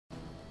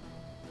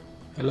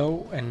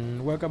Hello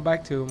and welcome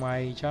back to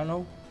my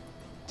channel.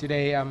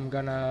 Today I'm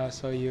gonna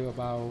show you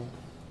about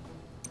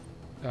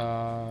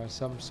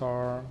some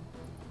sort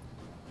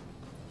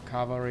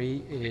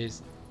cavalry.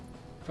 Is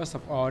first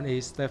of all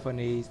is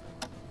Stephanie.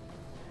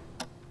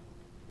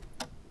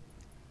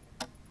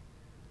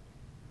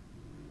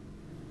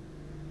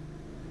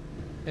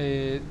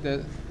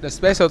 The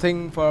special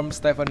thing from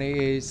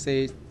Stephanie is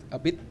she's a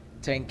bit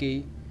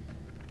tanky,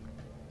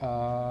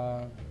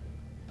 uh,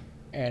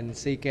 and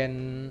she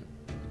can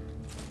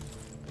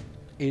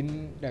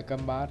in the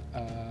combat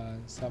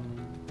some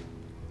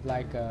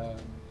like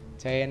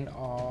 10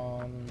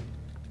 on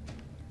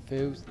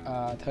few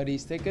 30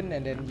 seconds,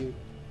 and then you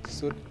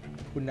should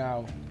pull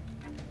out.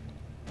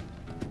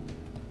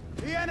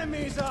 The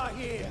enemies are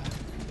here,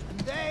 and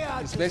they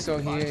are The special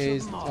here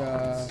is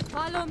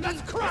Follow me.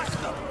 Let's crush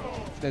them!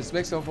 the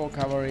special for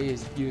cavalry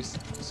is you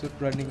should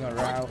running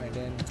around and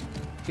then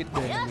hit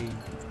the enemy,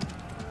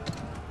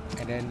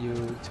 and then you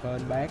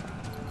turn back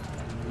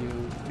and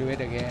you do it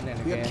again and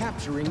We are again.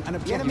 capturing an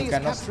objective. You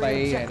cannot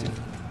stay and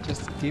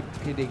just keep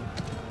hitting.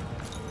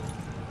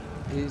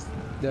 It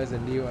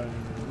doesn't deal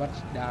much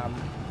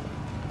damage.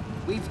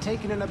 We've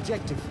taken an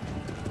objective.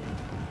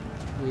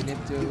 We need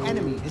to The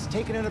enemy has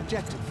taken an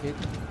objective.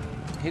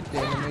 hit the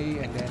enemy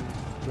and then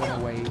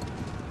run away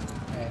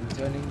and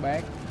turning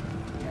back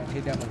and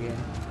hit them again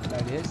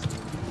like this.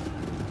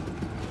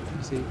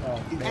 You see, oh,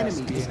 The they are enemy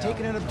spear is now.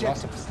 taking an Lots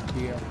objective. of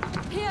spear.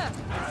 Here.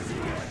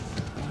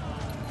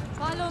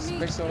 Follow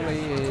me. Especially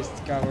is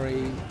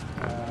cavalry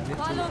need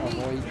Follow to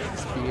me. avoid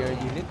spear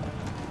unit.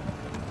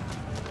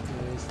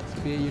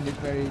 Spear unit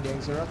very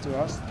dangerous to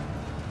us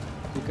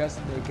because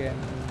they can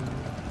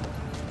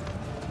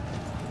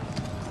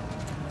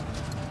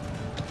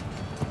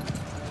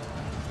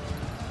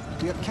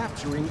We are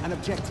capturing an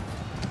objective.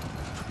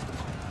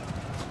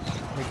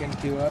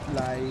 kill us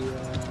like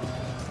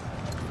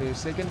few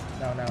seconds.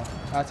 Now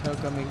Arthur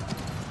coming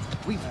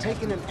We've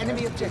taken an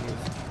enemy objective.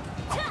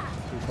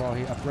 before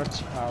he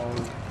approach our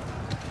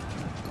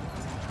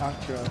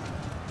archer.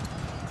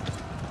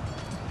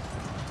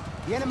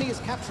 The enemy is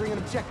capturing an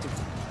objective.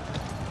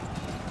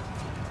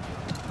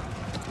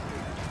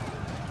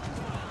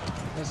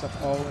 First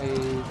of all,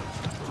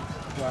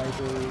 try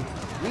to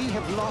We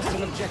have lost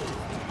an objective.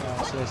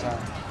 suicide.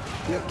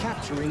 We are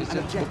capturing an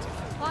objective.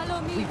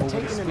 Follow me. We've Over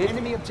the taken an speed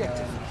enemy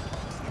objective.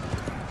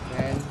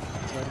 and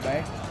turn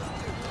back.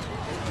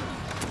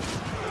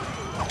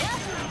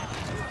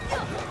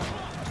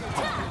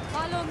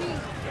 Follow me.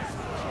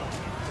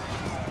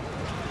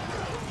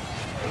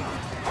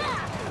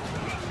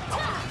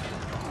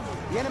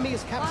 The enemy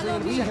is capturing Follow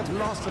and we me. have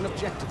lost an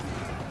objective.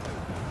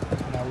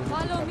 Now we need to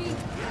Follow me.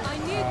 capture. I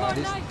need more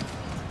this light.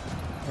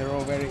 Hero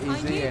very I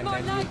easy, need and more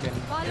then you light. can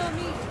Follow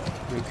me.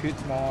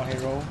 recruit more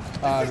hero.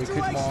 The Recruit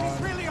situation more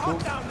is really hot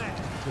troops down there.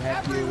 to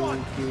have Everyone,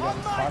 you kill them on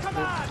my faster.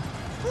 command,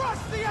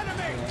 crush the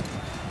enemy.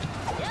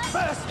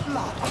 First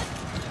blood.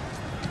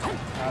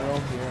 Arrow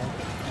here.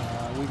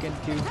 We can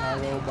kill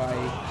arrow by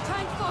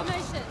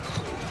Transformation.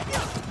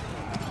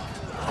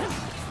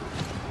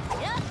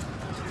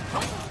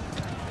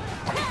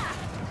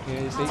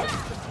 here. You see,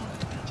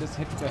 just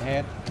hit the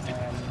head,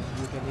 and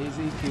you can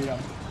easily kill them.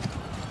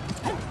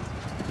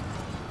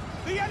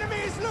 The enemy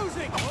is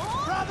losing.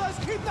 Brothers,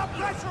 keep the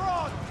pressure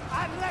on,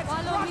 and let's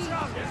Follow crush me.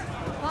 them.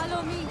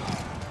 Follow me.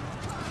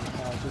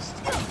 Just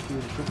kill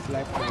the troops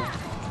left here.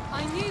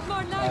 I need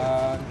more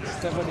light.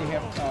 Stephanie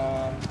have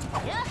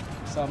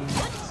some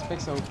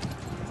special.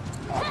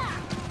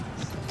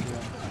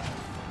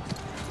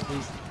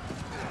 Please.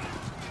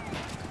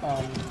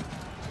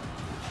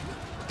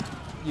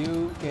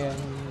 You can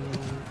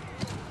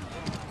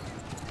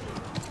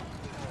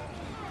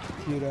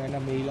kill the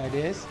enemy like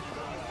this.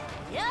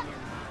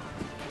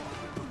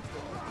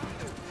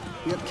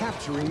 We are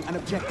capturing an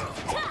objective.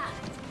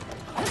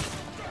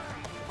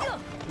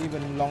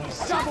 Even long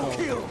Double sickle.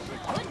 kill.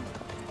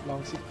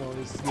 Long sickle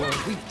is good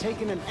We've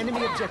taken an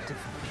enemy objective.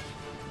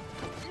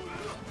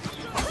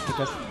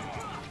 because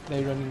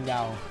they're running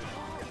down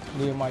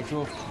near my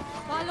troop.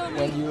 Follow me.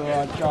 When you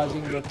are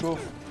charging the troop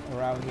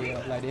around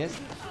here like this,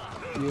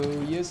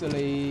 you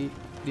usually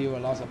deal a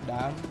lot of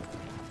damage.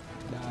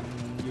 Then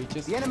you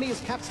just The enemy is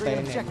capturing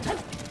an stand and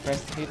objective.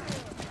 press hit.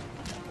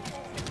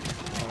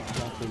 Oh,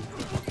 lucky.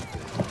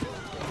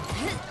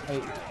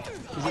 Hey,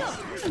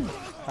 this is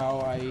how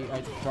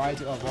I try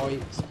to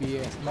avoid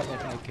spear as much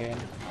as I can.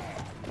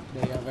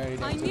 They are very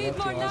I need dangerous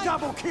more to us.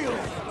 Double kill.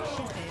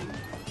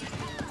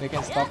 They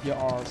can stop your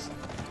arms.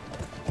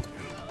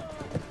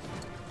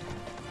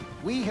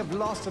 We have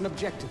lost an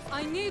objective.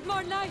 I need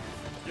more light.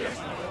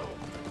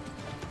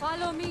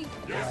 Follow me.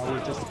 Now we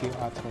just kill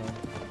Arthur.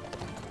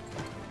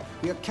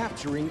 We are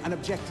capturing an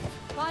objective.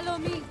 Follow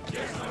me.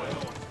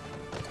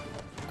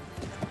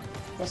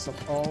 First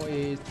of all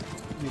is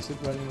you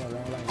should running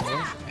around like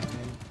this and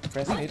then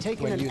press We've it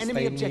taken when an you enemy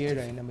stay near objective.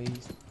 the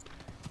enemies.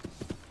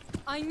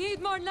 I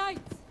need more light.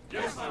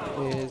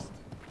 Is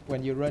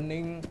when you're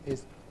running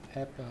is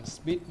have a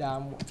speed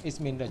down. It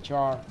means the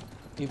charge.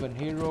 Even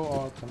hero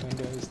or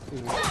commander is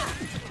still.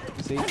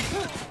 You see?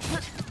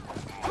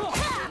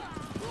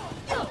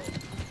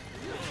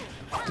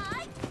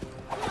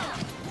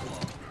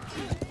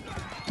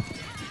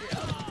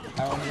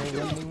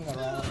 running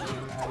around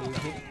and I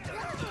hit.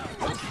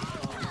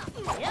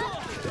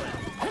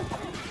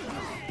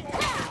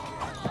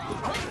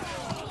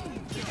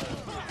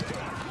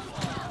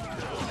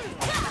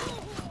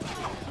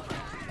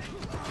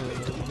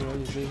 Here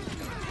you see,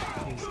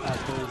 his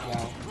after is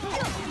now.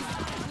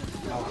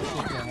 I'll just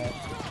hit your head.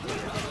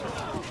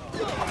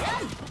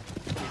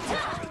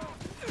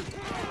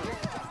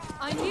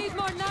 I need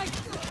more light.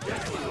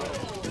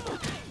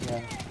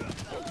 Yeah,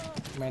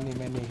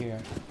 many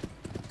here.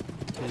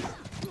 Please.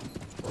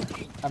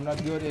 I'm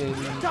not good in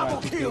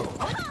trying to kill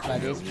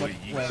like this, but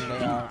when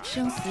they are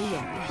生死有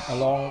命，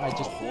 along, I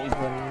just run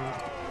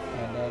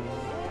and then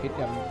hit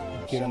them,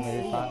 kill them 生死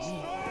very 有 fast.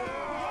 命。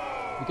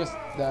 Because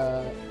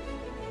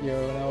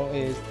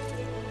is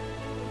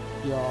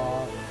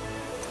your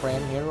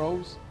friend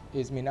heroes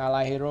is mean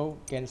ally hero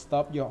can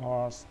stop your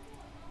horse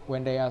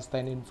when they are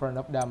standing in front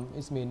of them.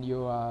 It means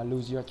you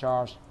lose your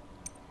charge.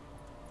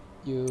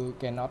 You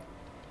cannot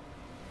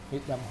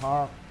hit them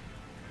hard.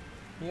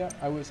 Here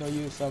I will show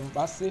you some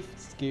passive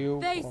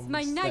skill Face from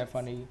my knight.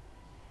 Stephanie.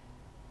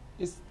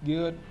 It's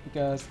good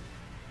because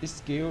this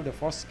skill, the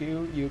first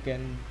skill, you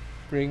can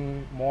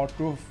bring more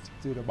truth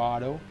to the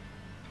battle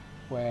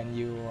when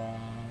you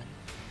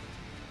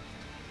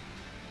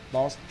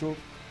lost truth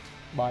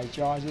by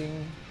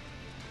charging,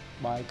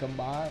 by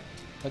combat,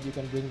 but you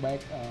can bring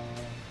back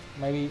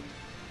maybe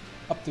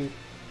up to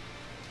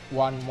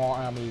one more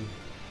army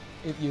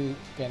if you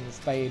can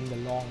stay in the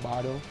long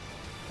battle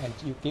and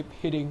you keep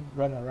hitting,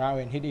 run around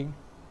and hitting.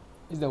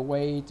 Is the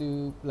way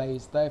to play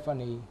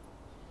Stephanie.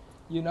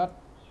 You not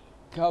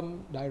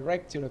come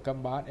direct to the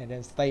combat and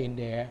then stay in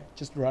there,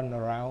 just run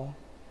around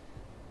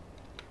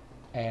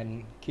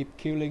and keep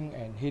killing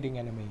and hitting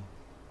enemy.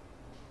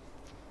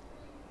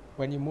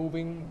 When you're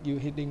moving, you're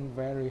hitting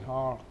very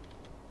hard.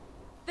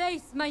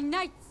 Face my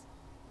knights.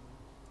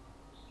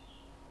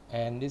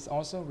 And this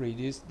also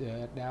reduce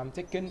the damage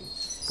taken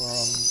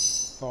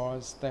for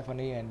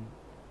Stephanie and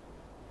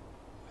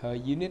her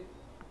unit.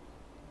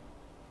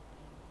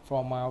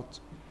 For mount,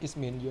 it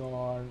means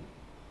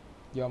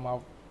your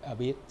mount a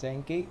bit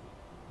tanky.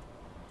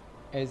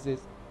 As it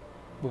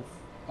with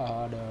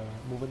the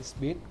movement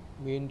speed,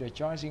 mean the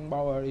charging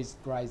power is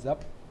rise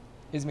up.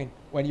 It means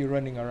when you're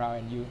running around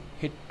and you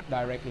hit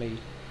directly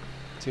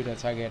to the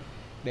target,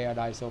 they are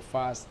die so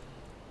fast.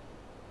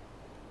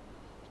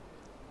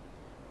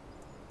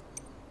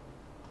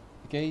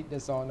 Okay,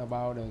 that's all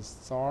about the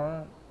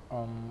sword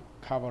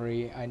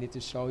cavalry I need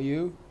to show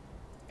you.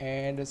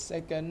 And the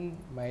second,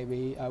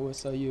 maybe I will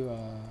show you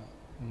a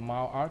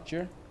mount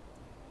archer.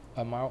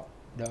 The mount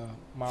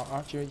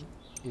archer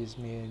is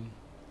mean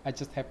I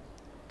just have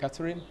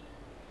Catherine,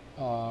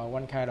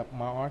 one kind of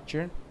mount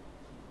archer.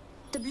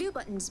 The blue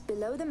buttons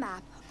below the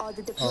map are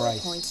the deploy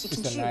Alright, points you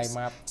it's can a nice choose.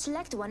 map.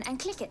 Select one and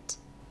click it.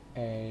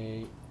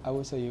 I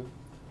will show you.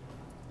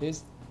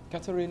 This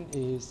Catherine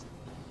is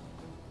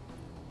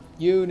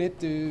you need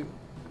to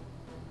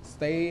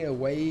stay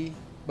away,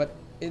 but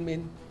it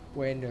means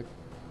when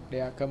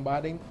they are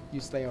combating, you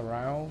stay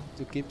around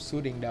to keep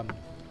shooting them.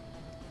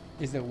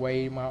 It's the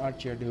way my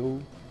archer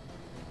do.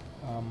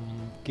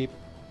 Keep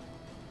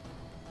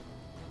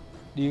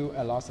deal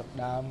a lot of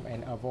damage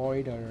and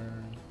avoid the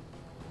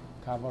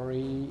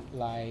cavalry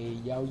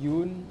like Yao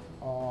Yun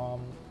or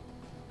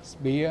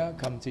spear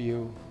come to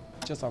you.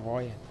 Just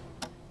avoid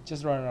it.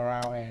 Just run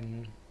around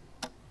and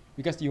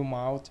because you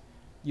mount,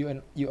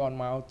 you on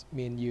mount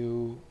mean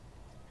you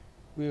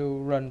will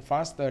run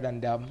faster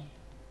than them.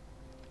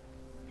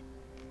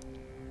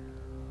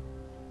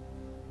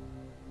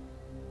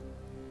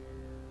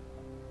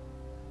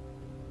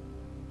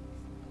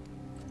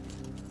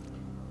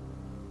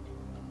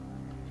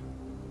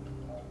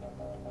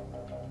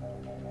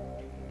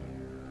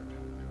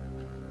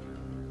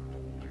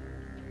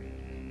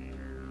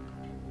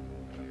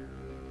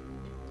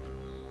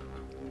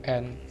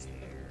 And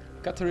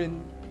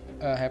Catherine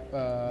have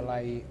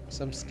like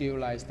some skill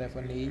like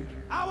Stephanie.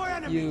 Our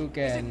enemy You is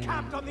can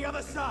encamped on the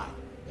other side.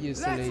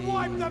 usually Let's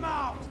wipe them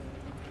out.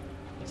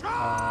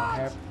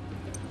 Charge!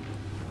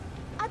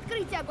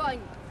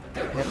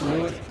 have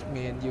loot,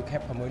 mean you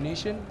have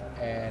ammunition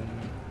and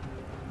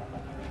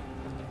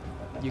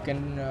you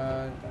can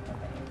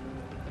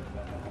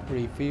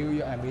refill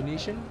your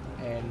ammunition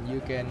and you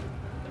can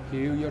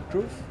heal your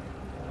troops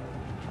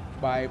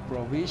by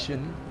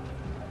provision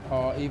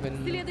or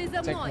even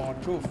take more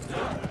troops.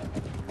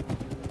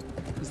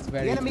 It's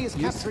very The enemy is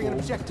useful. capturing an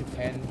objective.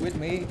 And with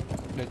me,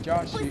 the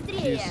charge use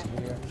here,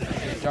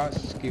 the charge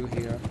skill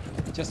here,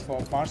 just for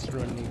fast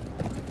running,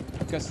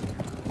 because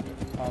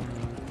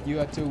you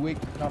are too weak.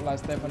 Not like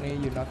Stephanie,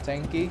 you're not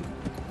tanky.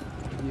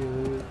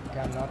 You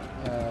cannot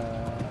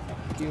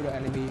kill the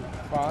enemy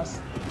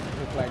fast.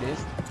 Look like this.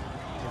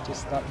 You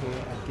just stop here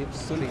and keep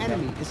shooting The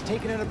enemy them. is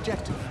taking an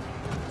objective.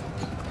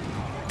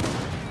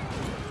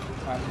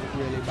 I'm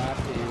really bad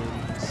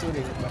in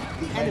shooting, but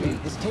The enemy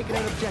is taking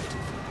an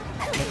objective.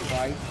 let's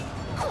try.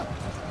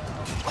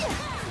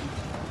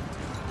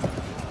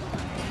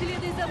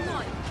 Следуй за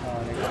мной.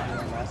 They got me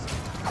on us.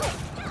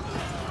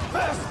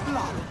 First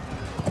blood.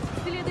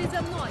 Следуй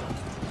за мной.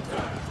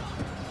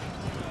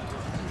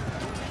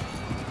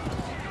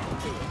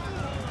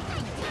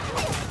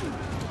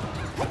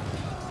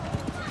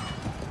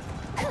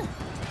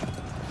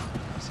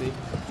 see,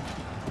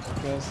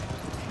 because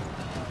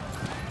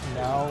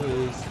now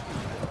is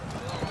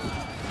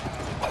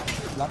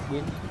black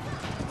win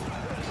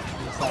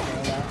inside the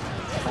area.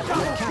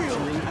 Double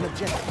capturing an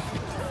objective.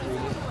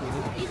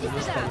 We need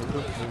to stay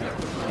group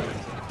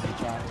to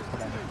charge for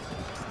them.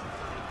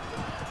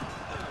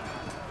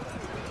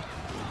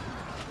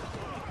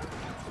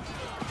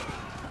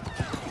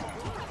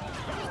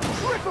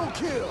 Triple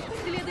kill.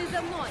 Следуй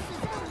за мной!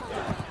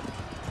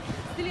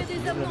 Следуй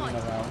за мной!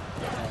 Running around.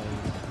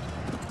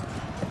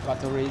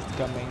 Battery is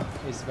coming.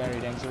 It's very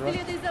dangerous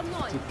Следуй за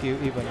мной! to kill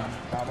even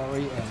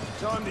cavalry and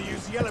Time to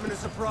use the element of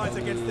surprise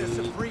against their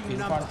maybe supreme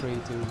number. infantry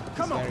too.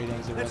 Come It's on, very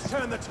dangerous. let's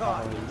turn the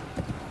tide. Cavalry.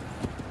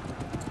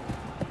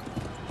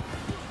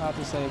 How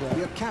to say We that?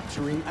 are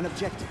capturing an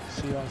objective.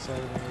 She also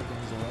very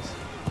dangerous.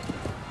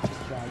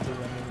 Just try to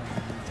run in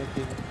and take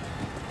it.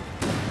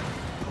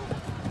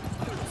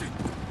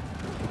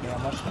 They are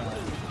much now.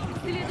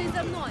 Следуй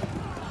за мной!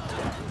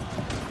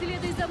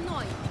 Следуй за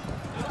мной!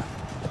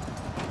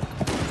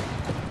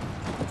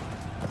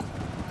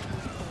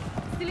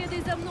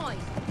 Следуй за мной!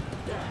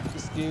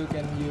 Skill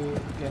can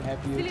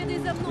help you Следуй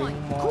за to мной.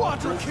 bring more.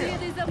 Quadra kill.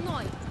 Следуй за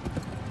мной!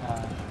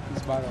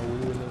 This battle we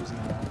will lose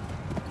now.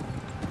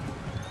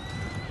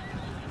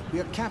 We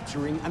are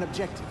capturing an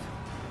objective.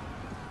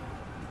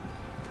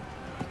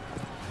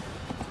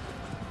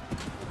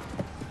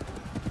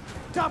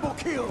 Double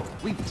kill.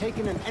 We've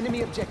taken an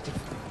enemy objective.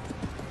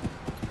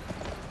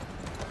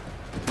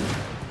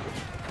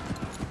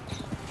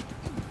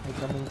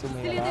 They're coming to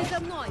me Следуй за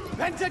around. мной!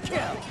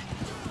 Pentakill.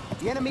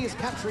 The enemy is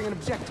capturing an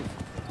objective.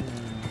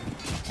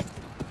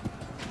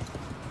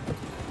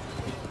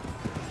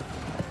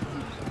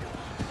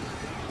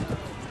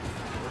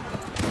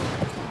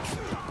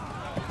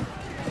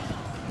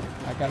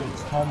 I can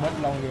how much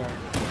longer?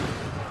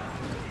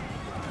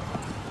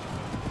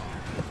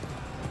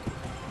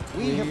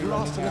 We have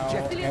lost an running out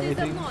objective.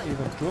 everything, Следуй за мной.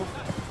 even troop.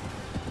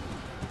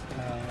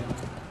 And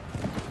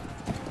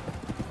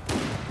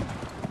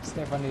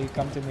Stephanie,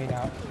 come to me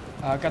now.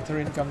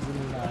 Catherine, come to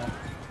me now.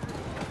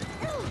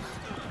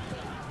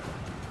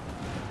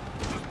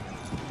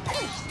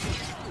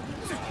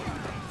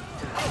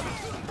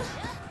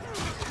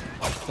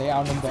 They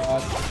outnumber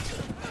us.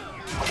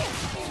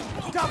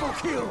 Double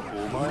kill.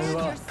 With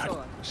your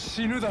sword!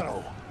 死ぬだ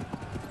ろう。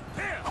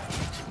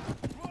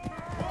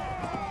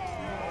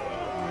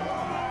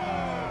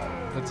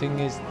The thing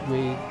is,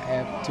 we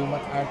have too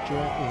much archer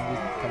in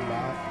this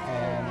combat,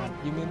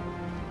 and you mean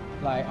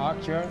like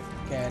archer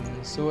can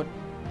shoot,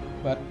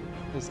 but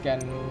this can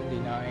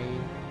deny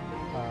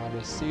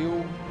the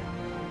shield.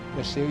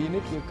 The shield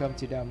unit will come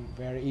to them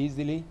very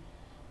easily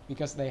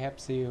because they have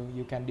shield.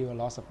 You can do a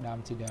lot of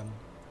damage to them.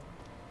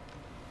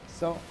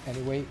 So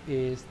anyway,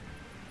 is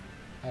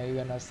I'm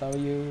gonna show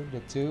you the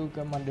two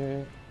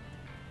commander.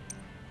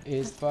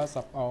 Is first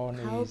of all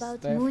How is about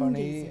Stephanie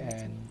Moongaze?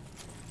 and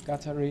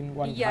Catherine,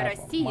 one Я type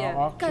of Россия,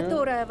 archer.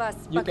 которая вас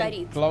You can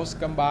покорит! close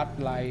combat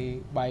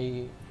like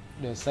by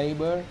the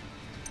saber,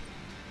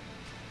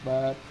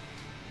 but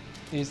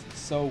it's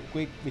so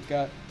quick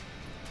because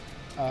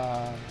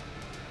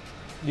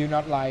you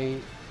not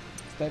like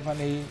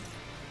Stephanie.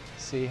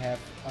 She have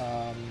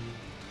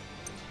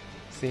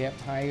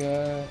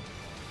higher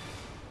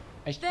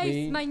Face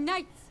HP my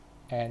knights!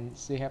 and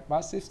she have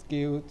passive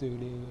skill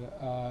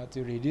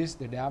to reduce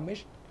the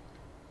damage.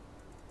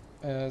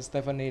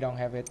 Stephanie don't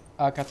have it.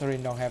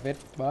 Catherine don't have it,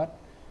 but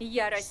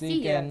Я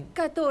She Россия, can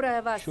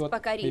которая вас shoot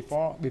покорит!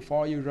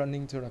 before you run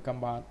into the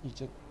combat. You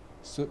just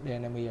shoot the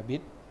enemy a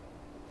bit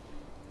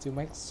to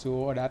make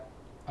sure that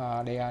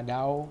they are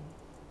down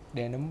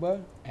their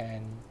number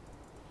and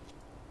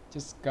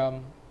just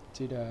come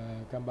to the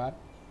combat.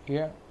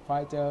 Here,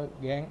 fighter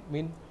gang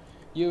mean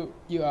you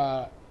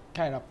are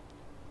kind of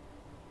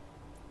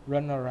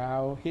run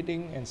around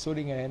hitting and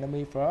shooting an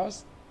enemy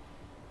first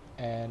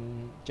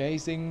and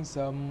chasing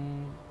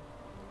some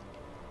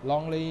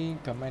lonely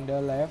commander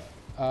left,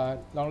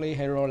 lonely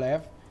hero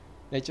left.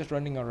 They just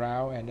running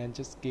around and then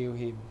just kill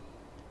him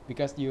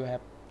because you have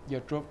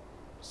your troop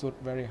shoot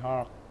very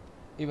hard.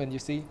 Even you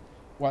see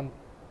one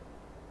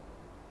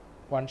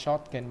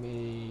shot can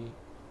be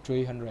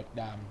 300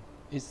 damage.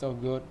 It's so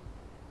good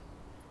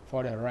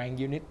for the rank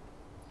unit.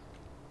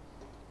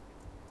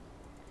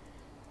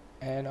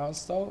 And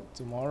also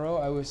tomorrow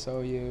I will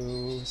show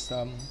you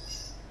some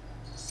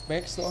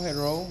special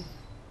hero.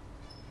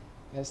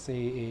 Let's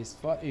see, is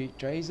for each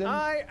Trajan,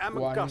 I am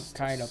one Augustus,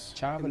 kind of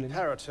javelin,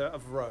 Imperator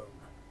of Rome.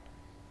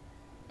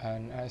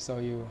 and I show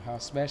you how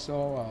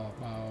special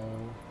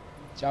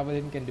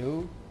javelin can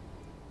do,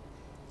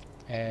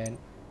 and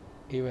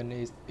even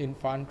is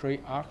infantry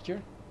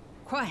archer,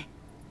 快，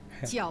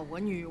叫我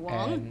女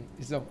王！ and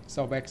it's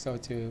so back so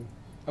too.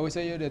 I will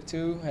show you the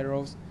two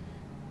heroes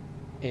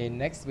in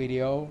next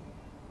video.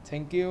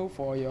 Thank you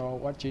for your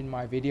watching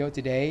my video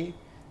today.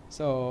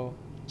 So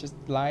just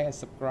like and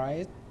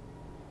subscribe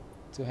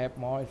to have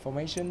more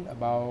information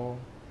about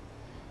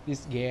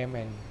this game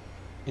and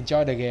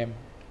enjoy the game.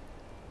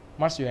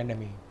 March your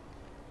enemy.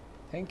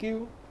 Thank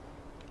you.